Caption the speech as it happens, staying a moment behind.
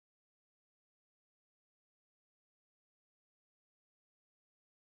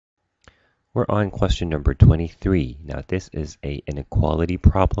We're on question number 23. Now this is an inequality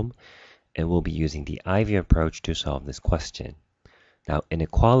problem, and we'll be using the Ivy approach to solve this question. Now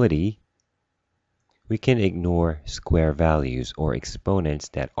inequality, we can ignore square values or exponents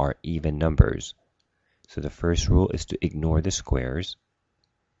that are even numbers. So the first rule is to ignore the squares.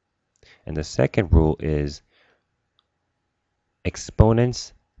 And the second rule is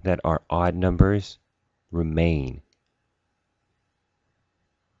exponents that are odd numbers remain.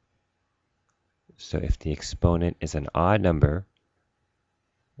 So if the exponent is an odd number,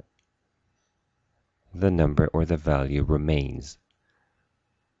 the number or the value remains.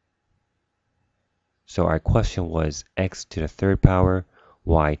 So our question was x to the third power,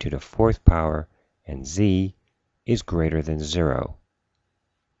 y to the fourth power, and z is greater than 0.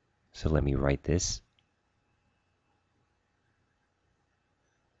 So let me write this.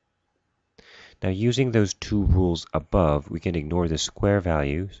 Now using those two rules above, we can ignore the square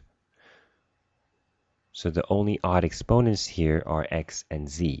values. So the only odd exponents here are x and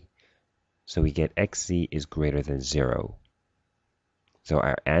z. So we get xz is greater than 0. So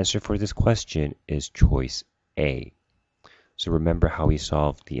our answer for this question is choice A. So remember how we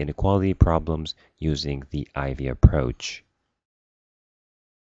solved the inequality problems using the Ivy approach.